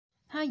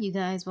Hi you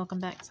guys, welcome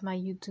back to my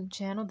YouTube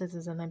channel. This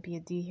is Olympia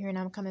D here and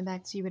I'm coming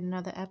back to you with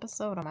another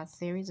episode on my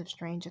series of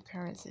strange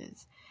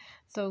occurrences.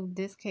 So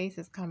this case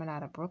is coming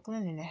out of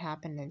Brooklyn and it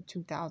happened in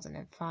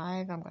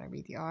 2005. I'm going to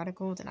read the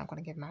articles and I'm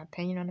going to give my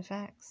opinion on the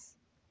facts.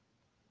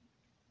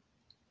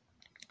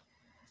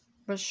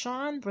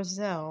 Rashawn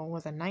Brazell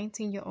was a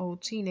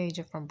 19-year-old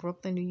teenager from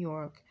Brooklyn, New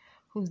York,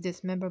 whose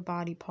dismembered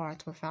body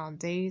parts were found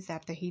days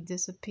after he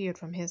disappeared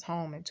from his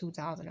home in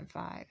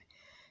 2005.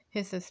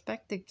 His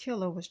suspected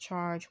killer was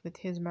charged with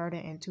his murder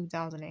in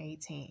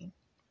 2018.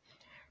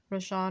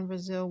 Rashawn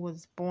Brazell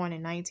was born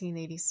in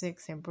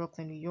 1986 in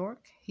Brooklyn, New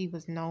York. He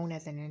was known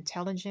as an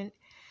intelligent,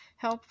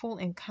 helpful,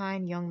 and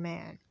kind young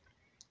man.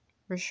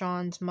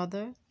 Rashawn's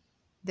mother,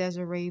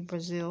 Desiree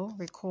Brazell,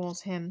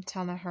 recalls him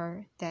telling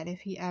her that if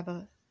he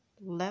ever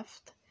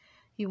left,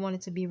 he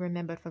wanted to be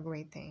remembered for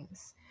great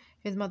things.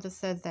 His mother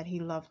says that he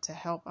loved to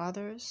help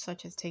others,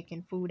 such as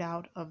taking food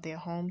out of their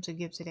home to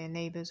give to their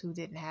neighbors who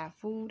didn't have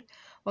food,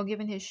 or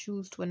giving his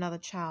shoes to another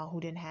child who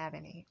didn't have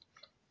any.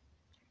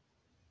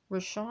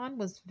 Rashawn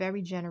was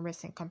very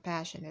generous and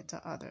compassionate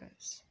to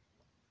others.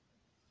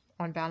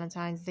 On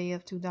Valentine's Day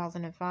of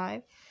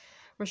 2005,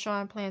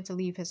 Rashawn planned to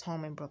leave his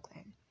home in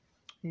Brooklyn,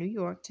 New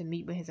York, to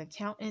meet with his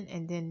accountant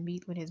and then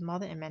meet with his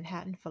mother in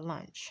Manhattan for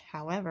lunch.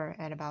 However,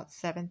 at about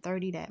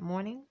 7:30 that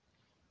morning,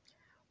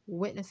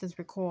 witnesses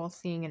recall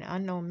seeing an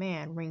unknown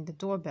man ring the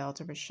doorbell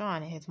to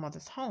Rashawn in his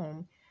mother's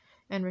home,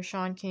 and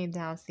Rashawn came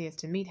downstairs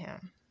to meet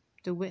him.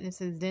 The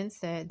witnesses then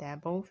said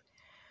that both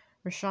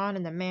Rashawn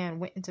and the man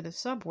went into the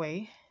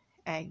subway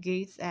at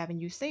Gates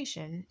Avenue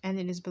Station, and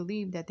it is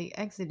believed that they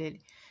exited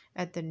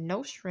at the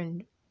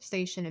Nostrand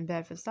station in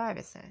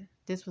Bedford-Stuyvesant.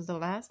 This was the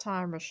last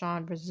time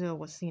Rashawn Brazell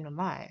was seen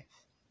alive.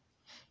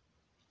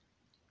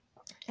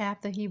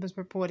 After he was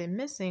reported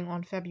missing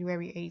on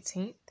February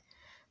 18th,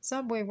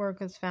 subway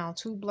workers found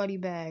 2 bloody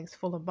bags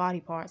full of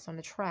body parts on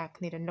the track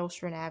near the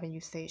Nostrand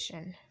Avenue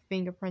station.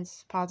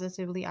 Fingerprints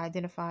positively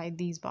identified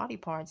these body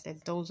parts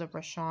as those of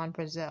Rashawn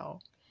Brazell.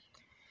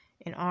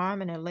 An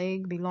arm and a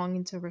leg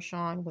belonging to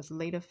Rashawn was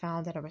later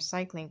found at a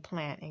recycling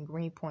plant in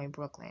Greenpoint,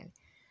 Brooklyn.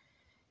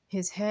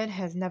 His head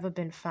has never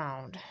been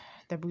found.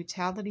 The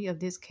brutality of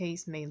this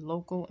case made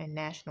local and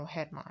national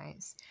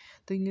headlines.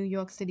 The New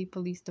York City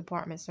Police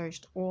Department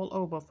searched all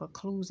over for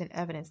clues and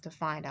evidence to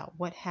find out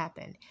what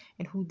happened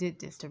and who did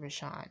this to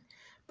Rashawn,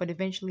 but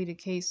eventually the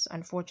case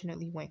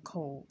unfortunately went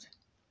cold.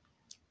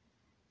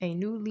 A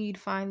new lead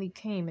finally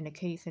came in the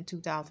case in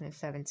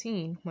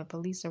 2017 when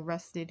police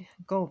arrested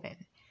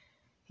Govan.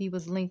 He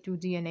was linked through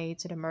DNA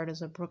to the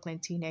murders of Brooklyn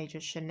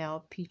teenagers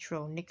Chanel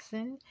Petro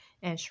Nixon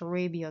and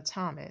Sharabia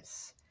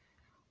Thomas,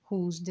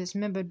 whose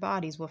dismembered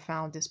bodies were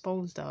found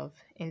disposed of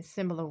in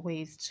similar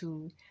ways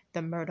to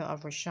the murder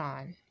of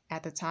Rashawn.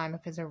 At the time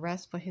of his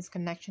arrest for his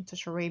connection to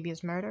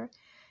Sharabia's murder,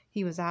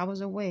 he was hours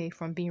away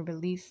from being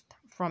released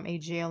from a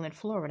jail in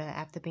Florida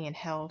after being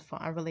held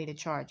for unrelated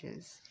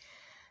charges.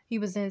 He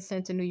was then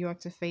sent to New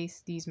York to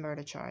face these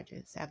murder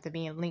charges. After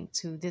being linked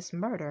to this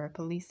murder,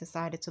 police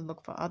decided to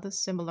look for other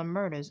similar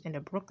murders in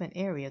the Brooklyn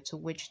area, to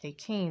which they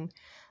came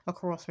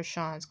across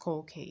Rashawn's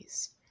cold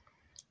case.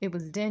 It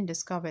was then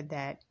discovered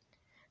that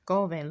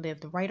Govan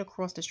lived right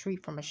across the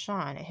street from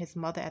Rashawn and his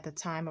mother at the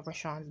time of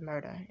Rashawn's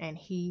murder, and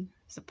he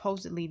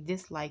supposedly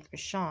disliked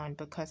Rashawn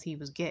because he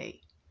was gay.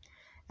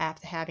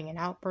 After having an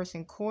outburst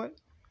in court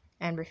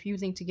and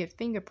refusing to get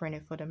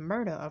fingerprinted for the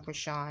murder of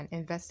Rashawn,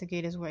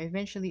 investigators were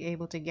eventually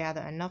able to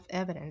gather enough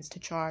evidence to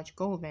charge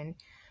Govan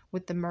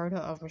with the murder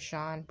of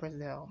Rashawn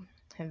Brazell.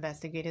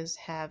 Investigators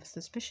have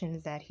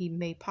suspicions that he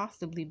may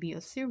possibly be a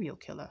serial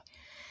killer,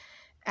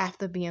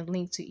 after being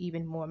linked to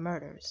even more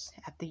murders.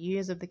 After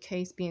years of the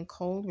case being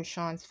cold,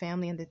 Rashawn's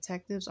family and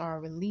detectives are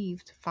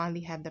relieved to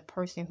finally have the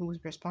person who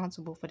was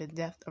responsible for the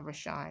death of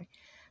Rashawn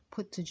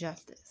put to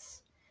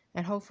justice.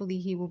 And hopefully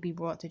he will be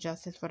brought to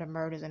justice for the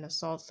murders and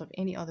assaults of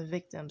any other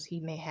victims he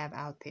may have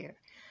out there.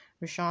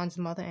 Rashawn's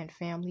mother and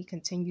family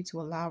continue to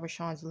allow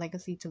Rashawn's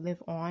legacy to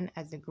live on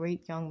as the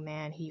great young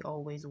man he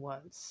always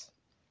was.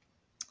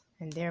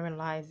 And therein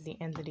lies the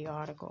end of the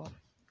article.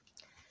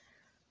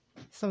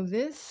 So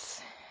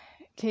this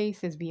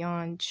case is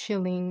beyond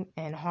chilling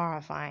and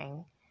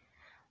horrifying.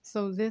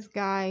 So this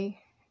guy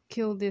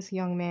killed this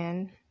young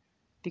man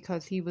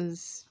because he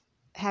was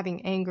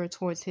having anger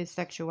towards his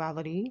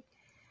sexuality,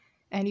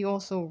 and he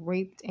also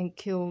raped and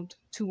killed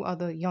 2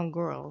 other young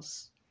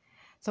girls.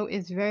 So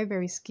it's very,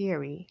 very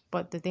scary.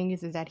 But the thing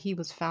is that he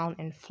was found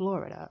in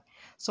Florida.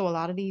 So a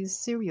lot of these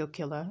serial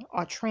killers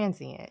are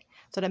transient.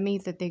 So that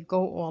means that they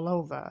go all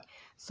over.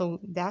 So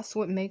that's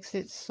what makes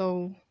it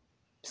so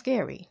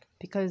scary,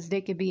 because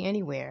they could be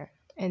anywhere.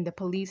 And the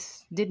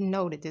police didn't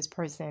know that this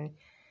person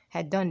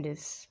had done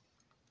this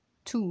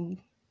to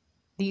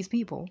these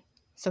people.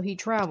 So he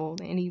traveled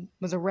and he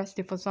was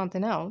arrested for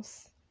something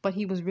else, but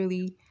he was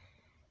really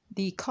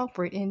the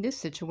culprit in this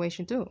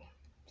situation too.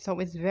 So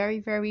it's very,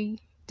 very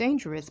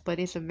dangerous, but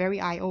it's a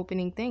very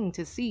eye-opening thing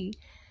to see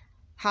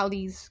how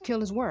these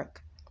killers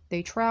work.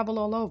 They travel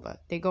all over.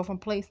 They go from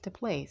place to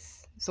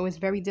place. So it's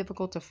very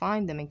difficult to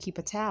find them and keep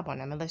a tab on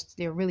them unless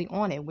they're really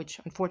on it, which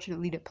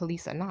unfortunately the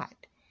police are not.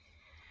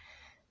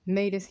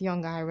 May this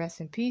young guy rest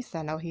in peace.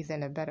 I know he's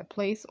in a better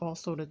place.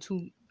 Also, the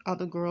 2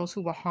 other girls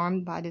who were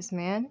harmed by this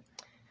man.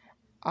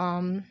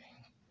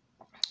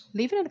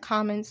 Leave it in the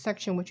comments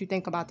section what you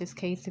think about this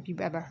case, if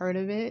you've ever heard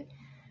of it.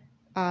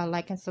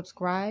 Like and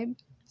subscribe.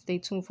 Stay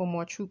tuned for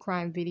more true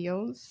crime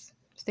videos.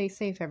 Stay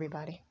safe,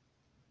 everybody.